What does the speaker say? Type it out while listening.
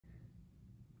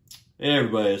Hey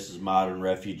everybody, this is Modern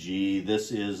Refugee.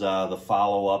 This is the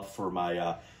follow-up for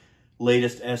my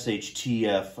latest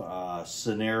SHTF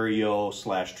scenario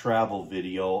 / travel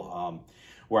video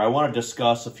where I want to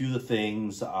discuss a few of the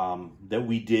things that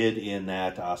we did in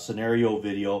that scenario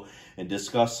video and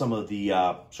discuss some of the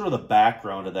sort of the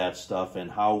background of that stuff and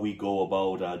how we go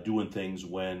about doing things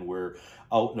when we're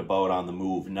out and about on the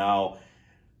move. Now,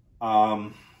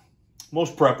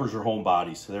 most preppers are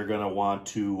homebodies. So they're going to want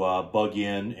to bug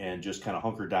in and just kind of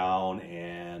hunker down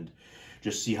and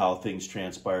just see how things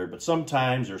transpire. But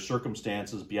sometimes there are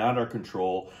circumstances beyond our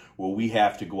control where we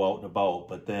have to go out and about.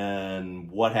 But then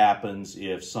what happens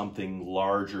if something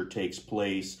larger takes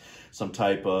place, some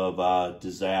type of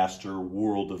disaster,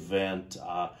 world event,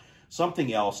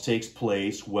 something else takes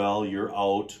place while you're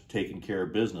out taking care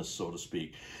of business, so to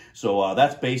speak. So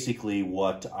that's basically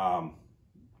what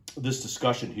this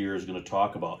discussion here is going to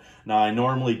talk about. Now, I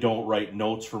normally don't write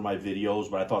notes for my videos,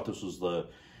 but I thought this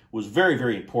was very,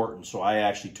 very important. So I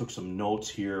actually took some notes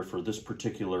here for this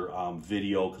particular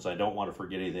video because I don't want to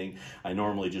forget anything. I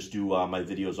normally just do my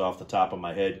videos off the top of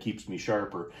my head, keeps me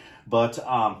sharper. But so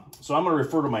I'm going to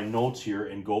refer to my notes here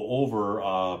and go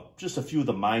over just a few of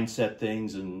the mindset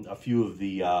things and a few of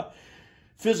the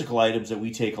physical items that we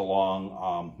take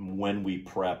along when we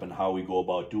prep and how we go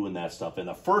about doing that stuff. And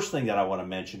the first thing that I want to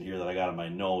mention here that I got in my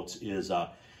notes is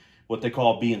what they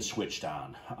call being switched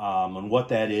on. And what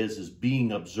that is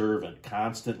being observant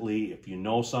constantly. If you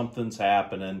know something's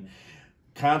happening,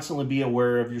 constantly be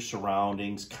aware of your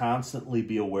surroundings, constantly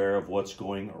be aware of what's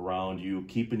going around you,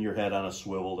 keeping your head on a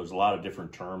swivel. There's a lot of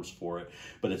different terms for it,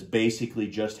 but it's basically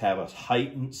just have a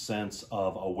heightened sense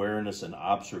of awareness and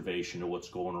observation of what's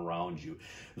going around you.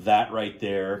 That right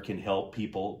there can help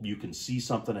people. You can see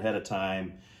something ahead of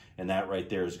time, and that right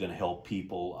there is going to help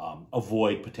people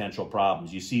avoid potential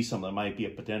problems. You see something that might be a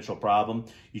potential problem,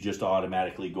 you just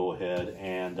automatically go ahead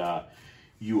and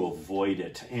you avoid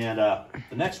it. And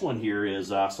the next one here is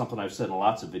something I've said in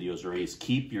lots of videos already, is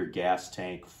keep your gas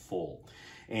tank full.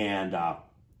 And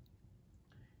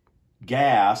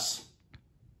gas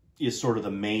is sort of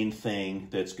the main thing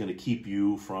that's going to keep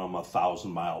you from a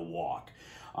 1,000-mile walk.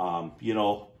 You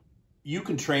know, you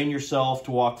can train yourself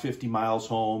to walk 50 miles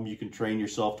home. You can train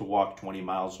yourself to walk 20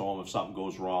 miles home if something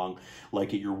goes wrong,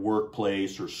 like at your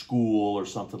workplace or school or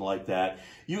something like that.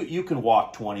 You can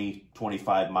walk 20,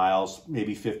 25 miles,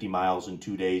 maybe 50 miles in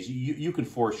 2 days. You can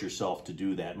force yourself to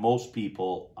do that. Most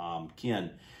people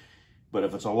can. But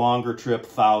if it's a longer trip,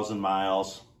 1,000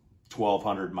 miles,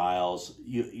 1,200 miles,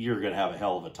 you're going to have a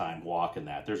hell of a time walking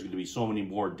that. There's going to be so many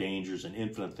more dangers and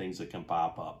infinite things that can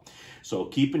pop up. So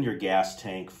keeping your gas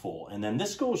tank full. And then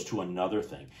this goes to another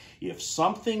thing. If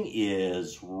something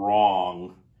is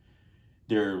wrong,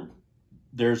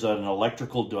 there's an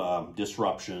electrical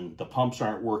disruption, the pumps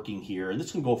aren't working here, and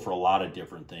this can go for a lot of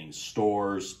different things,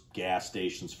 stores, gas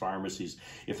stations, pharmacies.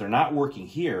 If they're not working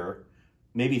here,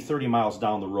 maybe 30 miles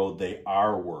down the road, they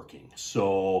are working.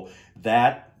 So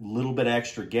that little bit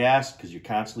extra gas, because you're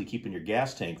constantly keeping your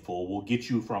gas tank full, will get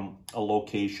you from a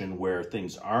location where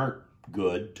things aren't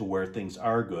good to where things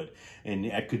are good. And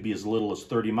that could be as little as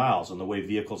 30 miles. And the way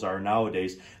vehicles are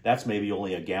nowadays, that's maybe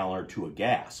only a gallon or two of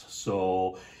gas.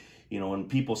 So, you know, when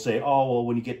people say, oh, well,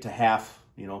 when you get to half,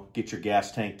 you know, get your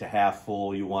gas tank to half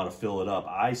full, you want to fill it up.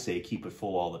 I say keep it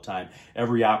full all the time.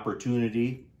 Every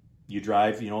opportunity. You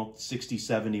drive, you know, 60,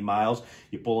 70 miles,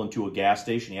 you pull into a gas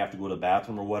station, you have to go to the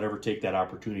bathroom or whatever, take that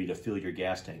opportunity to fill your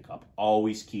gas tank up.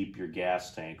 Always keep your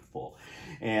gas tank full.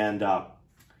 And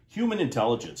human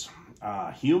intelligence.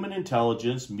 Human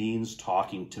intelligence means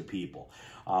talking to people.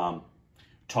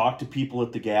 Talk to people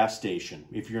at the gas station.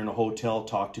 If you're in a hotel,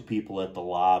 talk to people at the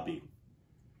lobby.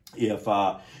 If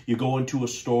you go into a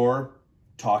store,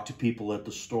 talk to people at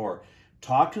the store.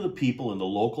 Talk to the people in the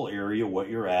local area, what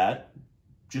you're at.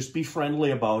 Just be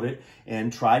friendly about it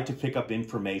and try to pick up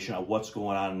information on what's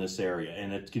going on in this area.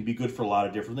 And it can be good for a lot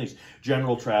of different things.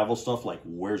 General travel stuff like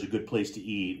where's a good place to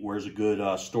eat, where's a good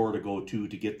store to go to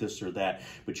get this or that.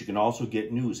 But you can also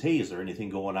get news. Hey, is there anything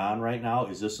going on right now?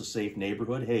 Is this a safe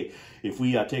neighborhood? Hey, if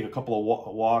we take a couple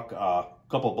of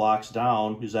couple blocks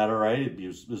down, is that all right?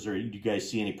 Is there, do you guys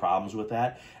see any problems with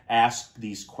that? Ask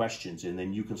these questions, and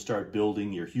then you can start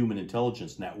building your human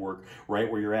intelligence network right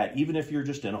where you're at. Even if you're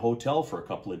just in a hotel for a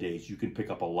couple of days, you can pick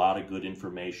up a lot of good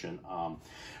information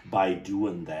by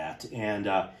doing that.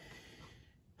 And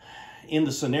in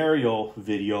the scenario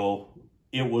video,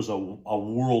 it was a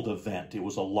world event. It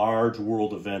was a large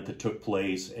world event that took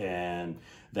place, and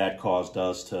that caused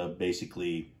us to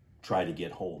basically try to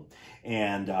get home.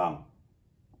 And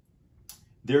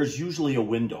there's usually a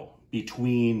window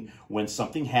between when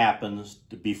something happens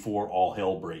before all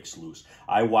hell breaks loose.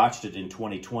 I watched it in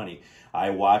 2020. I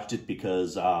watched it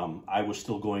because I was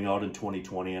still going out in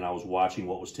 2020 and I was watching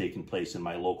what was taking place in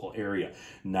my local area.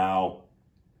 Now,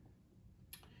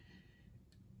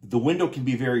 the window can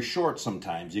be very short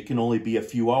sometimes. It can only be a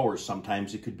few hours.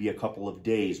 Sometimes it could be a couple of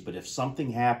days. But if something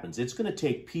happens, it's going to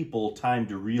take people time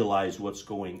to realize what's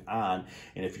going on.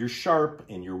 And if you're sharp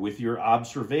and you're with your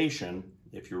observation,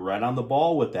 if you're right on the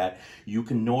ball with that, you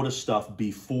can notice stuff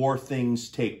before things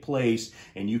take place,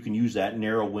 and you can use that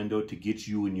narrow window to get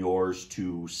you and yours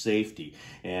to safety.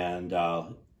 And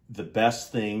the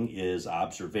best thing is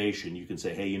observation. You can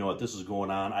say, hey, you know what, this is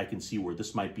going on. I can see where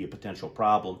this might be a potential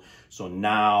problem. So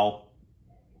now,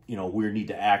 you know, we need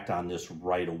to act on this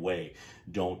right away.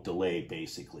 Don't delay,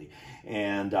 basically.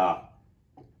 And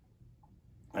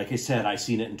like I said, I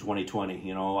seen it in 2020.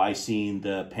 You know, I seen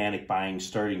the panic buying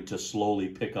starting to slowly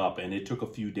pick up, and it took a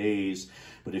few days.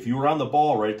 But if you were on the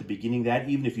ball right at the beginning of that,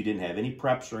 even if you didn't have any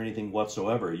preps or anything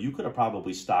whatsoever, you could have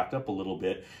probably stocked up a little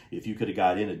bit if you could have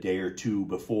got in a day or two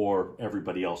before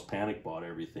everybody else panic bought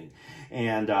everything.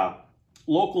 And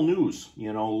local news,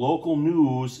 you know, local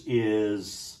news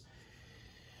is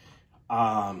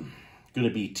going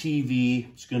to be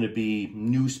TV, it's going to be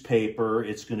newspaper,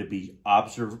 it's going to be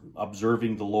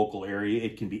observing the local area.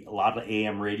 It can be, a lot of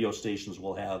AM radio stations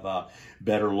will have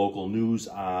better local news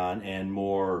on and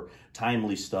more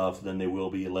timely stuff than they will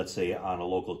be, let's say, on a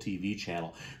local TV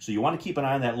channel. So you want to keep an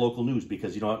eye on that local news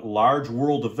because, you know what, large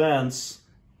world events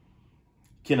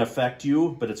can affect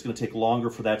you, but it's going to take longer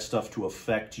for that stuff to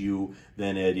affect you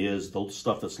than it is the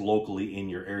stuff that's locally in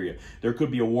your area. There could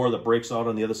be a war that breaks out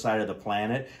on the other side of the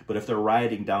planet, but if they're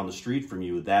rioting down the street from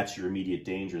you, that's your immediate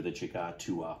danger that you got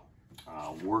to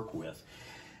work with.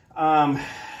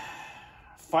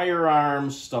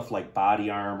 Firearms, stuff like body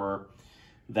armor,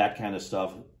 that kind of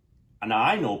stuff. Now,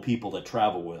 I know people that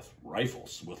travel with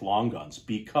rifles, with long guns,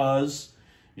 because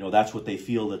you know, that's what they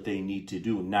feel that they need to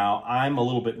do. Now, I'm a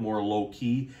little bit more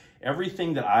low-key.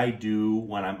 Everything that I do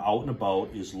when I'm out and about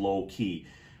is low-key.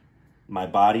 My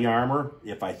body armor,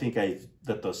 if I think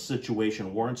that the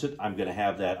situation warrants it, I'm going to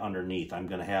have that underneath. I'm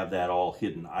going to have that all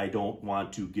hidden. I don't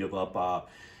want to give up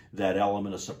that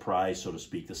element of surprise, so to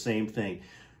speak. The same thing.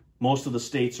 Most of the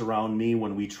states around me,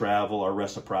 when we travel, are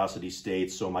reciprocity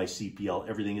states, so my CPL,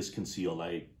 everything is concealed.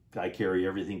 I carry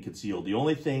everything concealed. The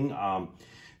only thing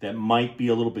that might be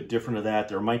a little bit different of that,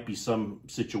 there might be some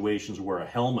situations where a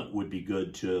helmet would be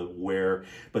good to wear,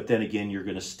 but then again, you're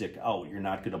going to stick out. You're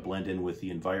not going to blend in with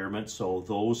the environment. So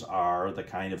those are the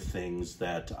kind of things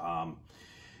that,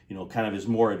 you know, kind of is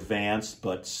more advanced,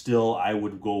 but still I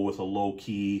would go with a low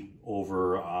key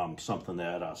over something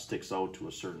that sticks out to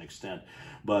a certain extent.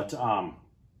 But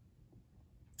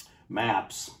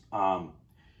maps,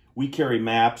 we carry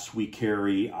maps, we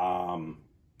carry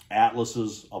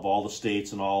atlases of all the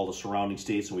states and all the surrounding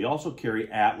states, and we also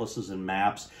carry atlases and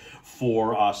maps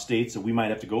for states that we might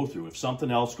have to go through. If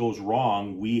something else goes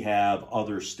wrong, we have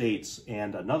other states.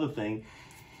 And another thing,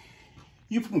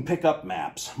 you can pick up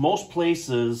maps. Most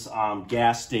places,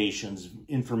 gas stations,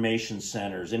 information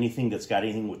centers, anything that's got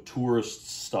anything with tourist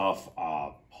stuff,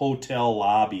 hotel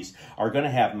lobbies are going to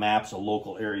have maps of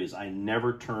local areas. I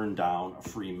never turn down a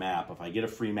free map. If I get a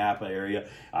free map area,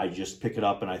 I just pick it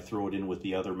up and I throw it in with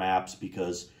the other maps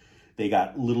because they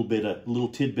got little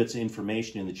tidbits of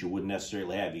information in that you wouldn't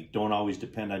necessarily have. You don't always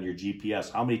depend on your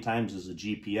GPS. How many times is a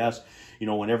GPS, you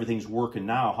know, when everything's working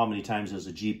now, how many times has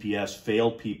a GPS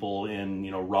failed people and, you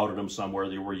know, routed them somewhere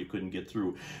where you couldn't get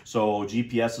through? So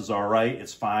GPS is all right.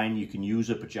 It's fine. You can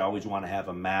use it, but you always want to have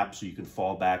a map so you can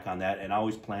fall back on that and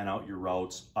always plan out your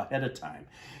routes ahead of time.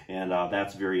 And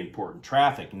that's very important.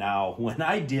 Traffic. Now, when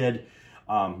I did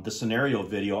the scenario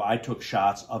video, I took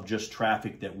shots of just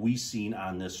traffic that we seen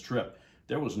on this trip.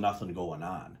 There was nothing going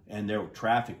on, and their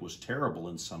traffic was terrible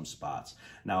in some spots.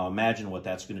 Now imagine what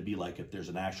that's going to be like if there's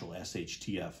an actual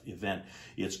SHTF event.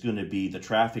 It's going to be, the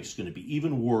traffic's going to be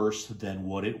even worse than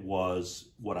what it was,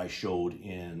 what I showed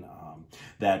in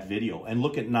that video. And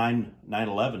look at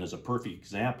 9/11 as a perfect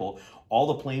example. All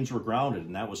the planes were grounded,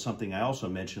 and that was something I also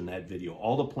mentioned in that video.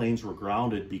 All the planes were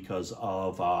grounded because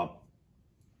of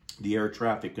the air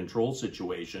traffic control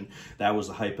situation. That was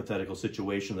a hypothetical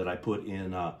situation that I put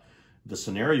in the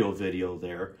scenario video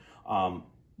there.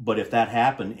 But if that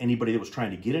happened, anybody that was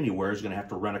trying to get anywhere is going to have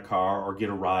to rent a car or get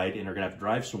a ride, and they're going to have to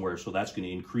drive somewhere. So that's going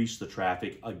to increase the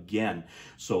traffic again.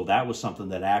 So that was something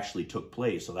that actually took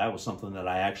place. So that was something that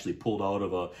I actually pulled out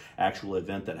of an actual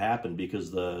event that happened,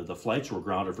 because the flights were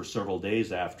grounded for several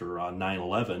days after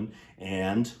 9/11,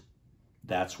 and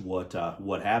that's what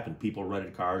happened. People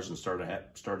rented cars and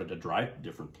started to drive to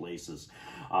different places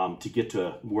to get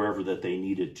to wherever that they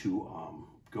needed to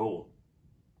go.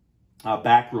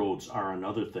 Back roads are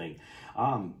another thing.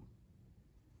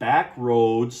 Back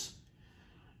roads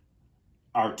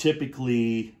are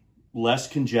typically less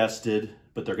congested,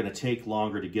 but they're going to take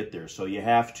longer to get there. So you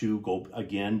have to go,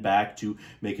 again, back to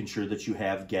making sure that you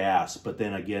have gas. But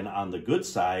then again, on the good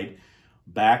side,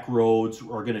 back roads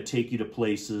are going to take you to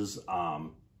places.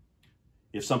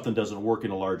 If something doesn't work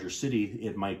in a larger city,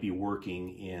 it might be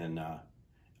working in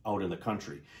out in the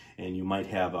country. And you might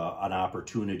have an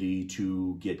opportunity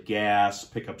to get gas,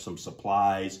 pick up some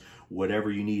supplies,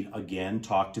 whatever you need. Again,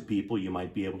 talk to people. You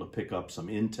might be able to pick up some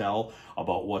intel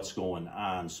about what's going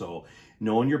on. So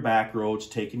knowing your back roads,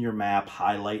 taking your map,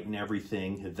 highlighting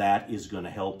everything, that is going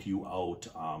to help you out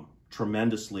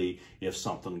tremendously if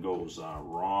something goes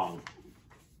wrong.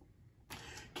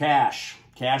 Cash.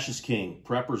 Cash is king.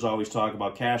 Preppers always talk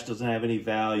about cash doesn't have any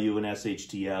value in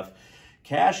SHTF.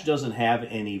 Cash doesn't have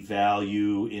any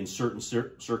value in certain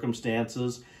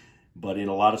circumstances, but in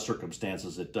a lot of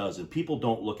circumstances it does. And people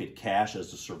don't look at cash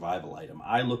as a survival item.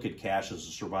 I look at cash as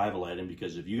a survival item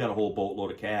because if you got a whole boatload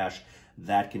of cash,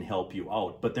 that can help you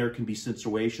out. But there can be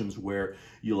situations where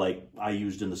you, like I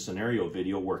used in the scenario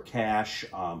video, where cash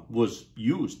was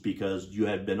used because we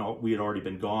had already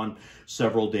been gone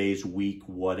several days, week,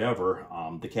 whatever.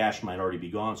 The cash might already be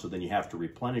gone, so then you have to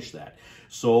replenish that.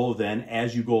 So then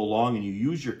as you go along and you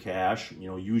use your cash,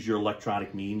 use your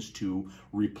electronic means to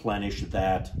replenish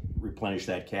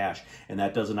that cash. And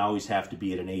that doesn't always have to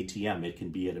be at an ATM. It can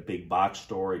be at a big box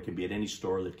store. It can be at any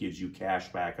store that gives you cash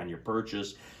back on your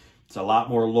purchase. It's a lot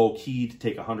more low-key to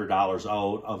take $100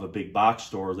 out of a big box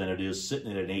store than it is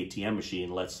sitting at an ATM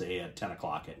machine, let's say at 10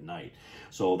 o'clock at night.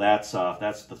 So that's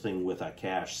the thing with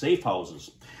cash. Safe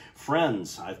houses.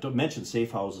 Friends, I've mentioned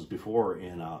safe houses before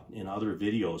in other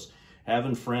videos.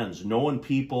 Having friends, knowing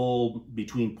people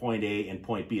between point A and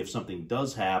point B. If something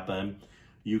does happen,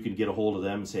 you can get a hold of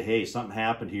them and say, hey, something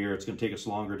happened here. It's going to take us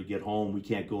longer to get home. We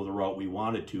can't go the route we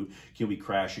wanted to. Can we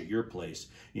crash at your place?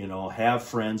 Have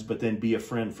friends, but then be a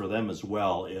friend for them as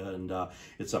well. And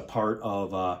it's a part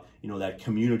of, that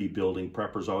community building.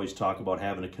 Preppers always talk about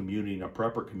having a community and a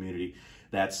prepper community.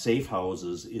 That safe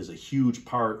houses is a huge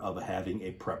part of having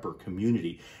a prepper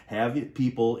community. Have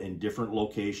people in different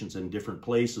locations and different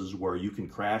places where you can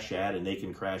crash at and they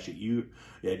can crash at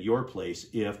your place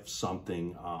if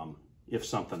something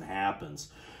happens.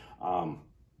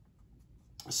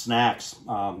 Snacks,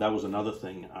 that was another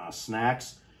thing.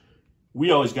 Snacks,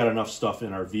 we always got enough stuff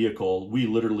in our vehicle. We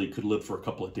literally could live for a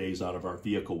couple of days out of our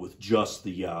vehicle with just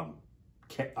the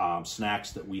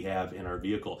snacks that we have in our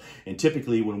vehicle. And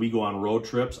typically when we go on road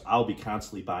trips, I'll be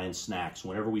constantly buying snacks.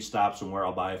 Whenever we stop somewhere,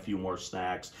 I'll buy a few more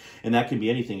snacks. And that can be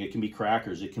anything. It can be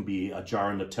crackers. It can be a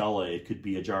jar of Nutella. It could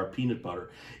be a jar of peanut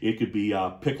butter. It could be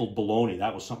pickled bologna.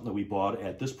 That was something that we bought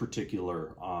at this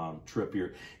particular trip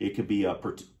here. It could be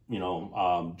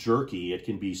jerky. It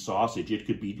can be sausage. It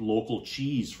could be local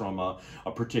cheese from a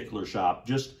particular shop.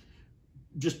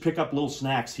 Just pick up little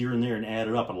snacks here and there and add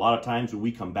it up. And a lot of times when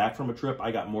we come back from a trip,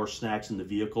 I got more snacks in the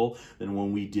vehicle than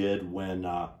when we did when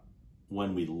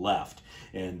we left.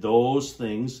 And those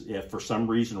things, if for some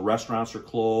reason restaurants are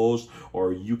closed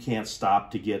or you can't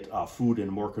stop to get food in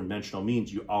more conventional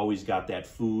means, you always got that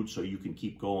food so you can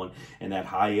keep going. And that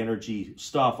high energy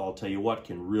stuff, I'll tell you what,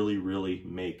 can really, really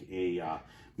make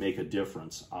a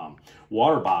difference.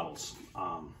 Water bottles.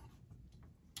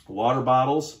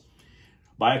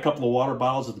 Buy a couple of water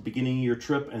bottles at the beginning of your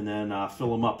trip and then fill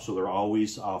them up so they're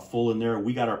always full in there.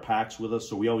 We got our packs with us,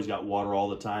 so we always got water all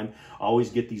the time.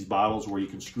 Always get these bottles where you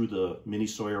can screw the mini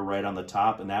Sawyer right on the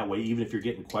top, and that way, even if you're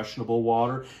getting questionable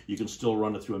water, you can still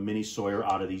run it through a mini Sawyer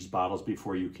out of these bottles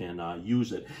before you can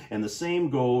use it. And the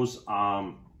same goes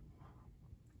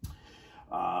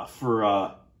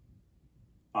for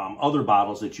other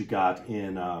bottles that you got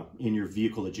in your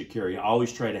vehicle that you carry.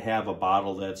 Always try to have a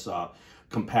bottle that's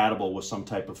compatible with some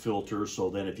type of filter, so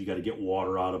then if you got to get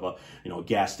water out of a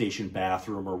gas station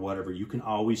bathroom or whatever, you can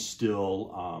always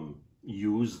still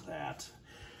use that.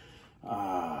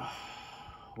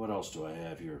 What else do I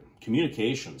have here?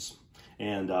 Communications.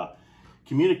 And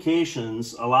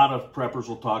communications, a lot of preppers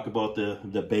will talk about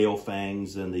the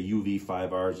Baofangs and the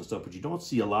UV5Rs and stuff, but you don't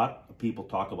see a lot of people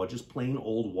talk about just plain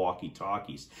old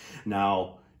walkie-talkies.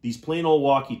 Now, these plain old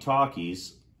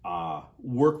walkie-talkies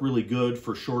work really good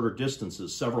for shorter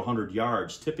distances, several hundred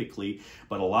yards typically,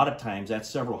 but a lot of times that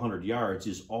several hundred yards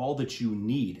is all that you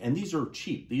need. And these are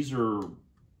cheap. These are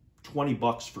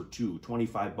 $20 for two,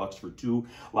 $25 for two.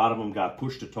 A lot of them got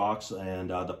push-to-talks,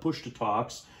 and the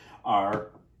push-to-talks are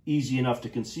easy enough to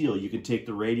conceal. You can take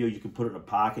the radio, you can put it in a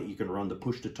pocket, you can run the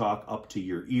push-to-talk up to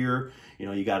your ear. You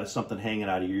know, you got something hanging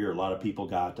out of your ear. A lot of people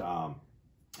got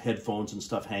headphones and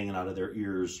stuff hanging out of their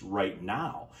ears right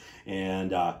now,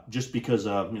 and just because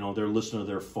you know, they're listening to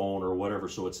their phone or whatever.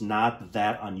 So it's not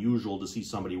that unusual to see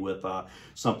somebody with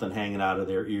something hanging out of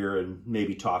their ear and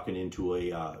maybe talking into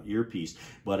a earpiece.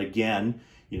 But again,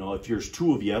 you know, if there's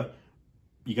two of you,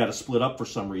 you got to split up for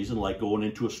some reason, like going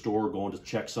into a store, going to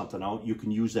check something out. You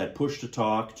can use that push to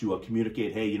talk to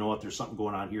communicate, hey, you know what, there's something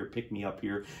going on here, pick me up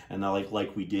here. And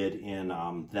like we did in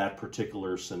that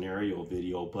particular scenario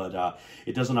video. But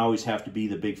it doesn't always have to be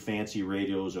the big fancy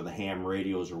radios or the ham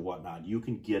radios or whatnot. You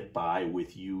can get by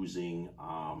with using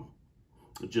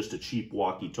just a cheap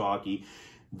walkie-talkie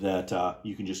that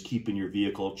you can just keep in your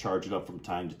vehicle, charge it up from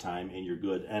time to time, and you're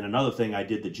good. And another thing, I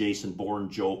did the Jason Bourne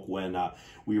joke when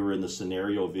we were in the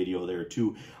scenario video there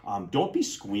too. Don't be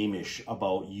squeamish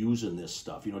about using this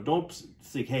stuff. You know, don't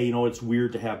think, hey, you know, it's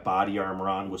weird to have body armor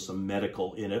on with some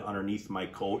medical in it underneath my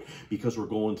coat because we're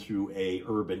going through a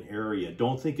urban area.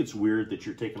 Don't think it's weird that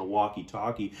you're taking a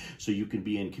walkie-talkie so you can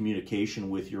be in communication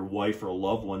with your wife or a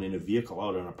loved one in a vehicle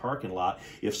out in a parking lot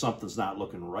if something's not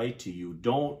looking right to you.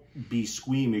 Don't be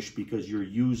squeamish because you're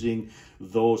using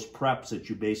those preps that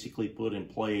you basically put in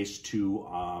place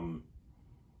to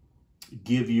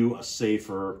give you a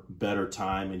safer, better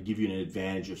time and give you an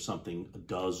advantage if something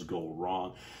does go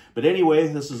wrong. But anyway,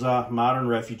 this is a Modern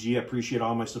Refugee. I appreciate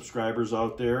all my subscribers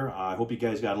out there. I hope you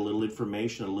guys got a little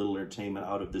information, a little entertainment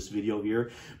out of this video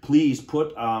here. Please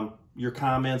put your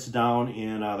comments down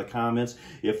in the comments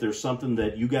if there's something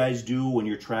that you guys do when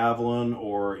you're traveling,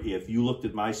 or if you looked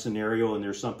at my scenario and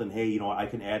there's something, hey, you know, I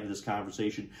can add to this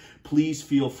conversation. Please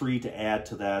feel free to add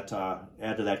to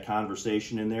that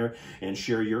conversation in there and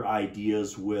share your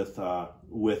ideas with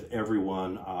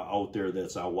everyone out there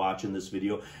that's watching this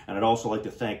video. And I'd also like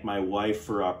to thank my wife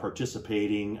for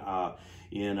participating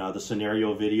in the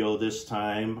scenario video this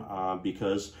time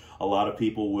because a lot of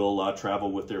people will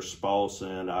travel with their spouse,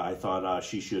 and I thought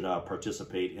she should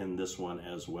participate in this one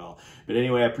as well. But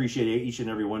anyway, I appreciate each and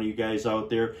every one of you guys out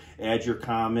there. Add your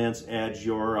comments, add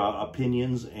your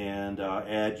opinions, and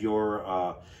add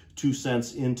your 2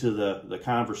 cents into the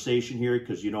conversation here,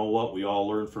 because you know what? We all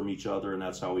learn from each other, and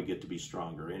that's how we get to be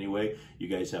stronger. Anyway, you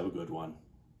guys have a good one.